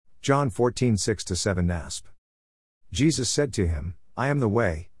John 14:6-7 NASB. Jesus said to him, I am the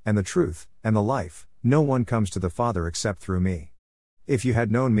way, and the truth, and the life. No one comes to the Father except through me. If you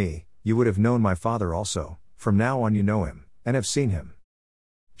had known me, you would have known my Father also. From now on you know him, and have seen him.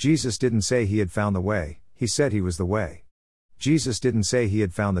 Jesus didn't say he had found the way, he said he was the way. Jesus didn't say he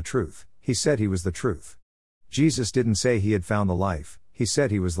had found the truth, he said he was the truth. Jesus didn't say he had found the life, he said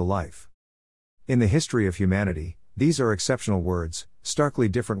he was the life. In the history of humanity, these are exceptional words, starkly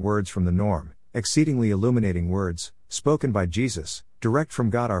different words from the norm, exceedingly illuminating words, spoken by Jesus, direct from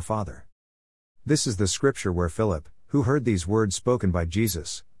God our Father. This is the scripture where Philip, who heard these words spoken by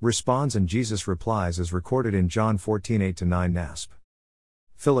Jesus, responds and Jesus replies as recorded in John 14:8-9 NASB.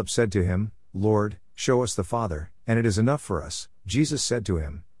 Philip said to him, Lord, show us the Father, and it is enough for us. Jesus said to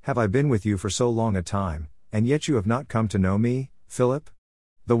him, Have I been with you for so long a time, and yet you have not come to know me, Philip?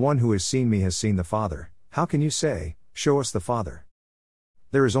 The one who has seen me has seen the Father. How can you say, Show us the Father?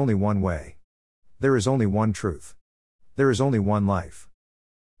 There is only one way. There is only one truth. There is only one life.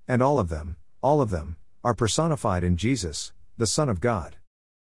 And all of them, are personified in Jesus, the Son of God.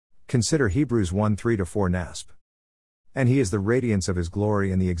 Consider Hebrews 1:3-4 NASB. And he is the radiance of his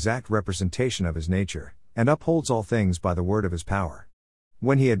glory and the exact representation of his nature, and upholds all things by the word of his power.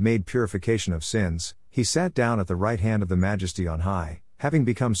 When he had made purification of sins, he sat down at the right hand of the Majesty on high, having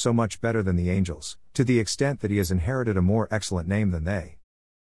become so much better than the angels, to the extent that he has inherited a more excellent name than they.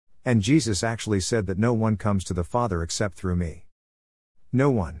 And Jesus actually said that no one comes to the Father except through me.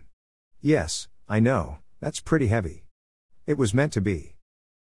 No one. Yes, I know, that's pretty heavy. It was meant to be.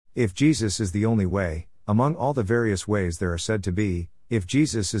 If Jesus is the only way, among all the various ways there are said to be, if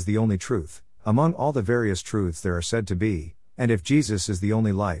Jesus is the only truth, among all the various truths there are said to be, and if Jesus is the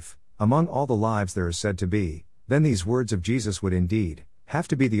only life, among all the lives there is said to be, then these words of Jesus would indeed have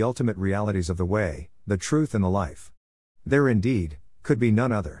to be the ultimate realities of the way, the truth and the life. There indeed could be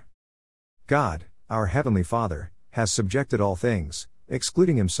none other. God, our Heavenly Father, has subjected all things,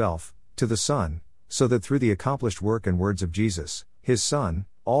 excluding himself, to the Son, so that through the accomplished work and words of Jesus, his Son,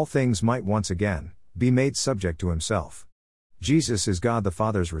 all things might once again be made subject to himself. Jesus is God the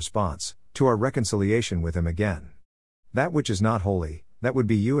Father's response to our reconciliation with him again. That which is not holy, that would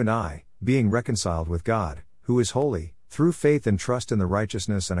be you and I, being reconciled with God, who is holy, through faith and trust in the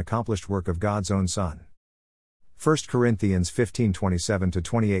righteousness and accomplished work of God's own Son. 1 Corinthians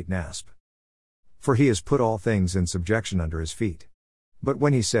 15:27-28 NASB. For he has put all things in subjection under his feet. But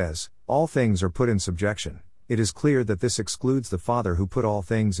when he says, all things are put in subjection, it is clear that this excludes the Father who put all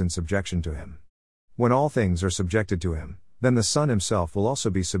things in subjection to him. When all things are subjected to him, then the Son himself will also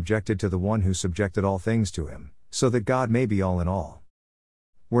be subjected to the one who subjected all things to him, so that God may be all in all.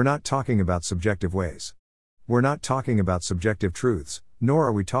 We're not talking about subjective ways. We're not talking about subjective truths, nor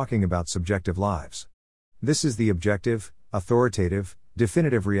are we talking about subjective lives. This is the objective, authoritative,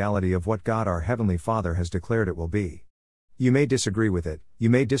 definitive reality of what God our Heavenly Father has declared it will be. You may disagree with it, you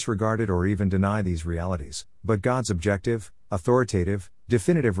may disregard it or even deny these realities, but God's objective, authoritative,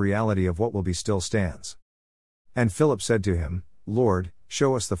 definitive reality of what will be still stands. And Philip said to him, Lord,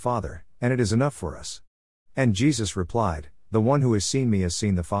 show us the Father, and it is enough for us. And Jesus replied, The one who has seen me has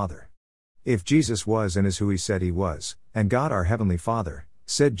seen the Father. If Jesus was and is who he said he was, and God our Heavenly Father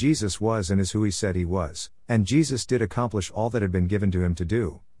said Jesus was and is who he said he was, and Jesus did accomplish all that had been given to him to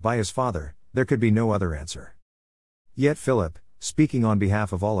do, by his Father, there could be no other answer. Yet Philip, speaking on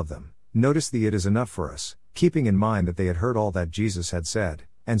behalf of all of them, noticed the it is enough for us, keeping in mind that they had heard all that Jesus had said,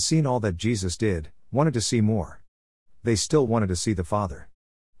 and seen all that Jesus did, wanted to see more. They still wanted to see the Father.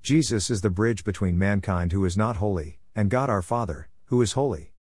 Jesus is the bridge between mankind who is not holy, and God our Father, who is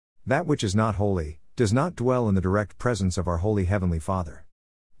holy. That which is not holy, does not dwell in the direct presence of our holy Heavenly Father.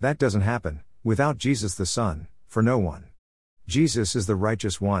 That doesn't happen, without Jesus the Son, for no one. Jesus is the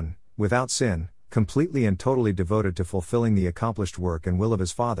righteous one, without sin, completely and totally devoted to fulfilling the accomplished work and will of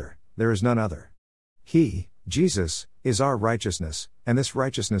his Father, there is none other. He, Jesus, is our righteousness, and this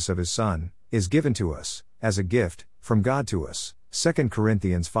righteousness of his Son, is given to us, as a gift, from God to us, 2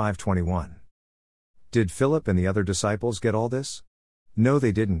 Corinthians 5:21. Did Philip and the other disciples get all this? No,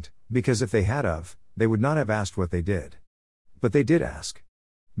 they didn't, because if they had of, they would not have asked what they did. But they did ask.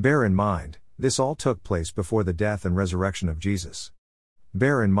 Bear in mind, this all took place before the death and resurrection of Jesus.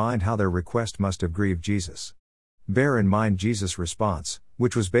 Bear in mind how their request must have grieved Jesus. Bear in mind Jesus' response,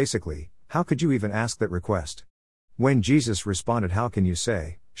 which was basically, how could you even ask that request? When Jesus responded, how can you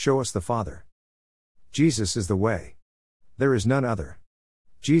say, show us the Father? Jesus is the way. There is none other.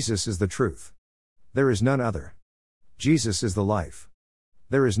 Jesus is the truth. There is none other. Jesus is the life.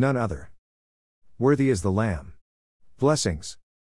 There is none other. Worthy is the Lamb. Blessings.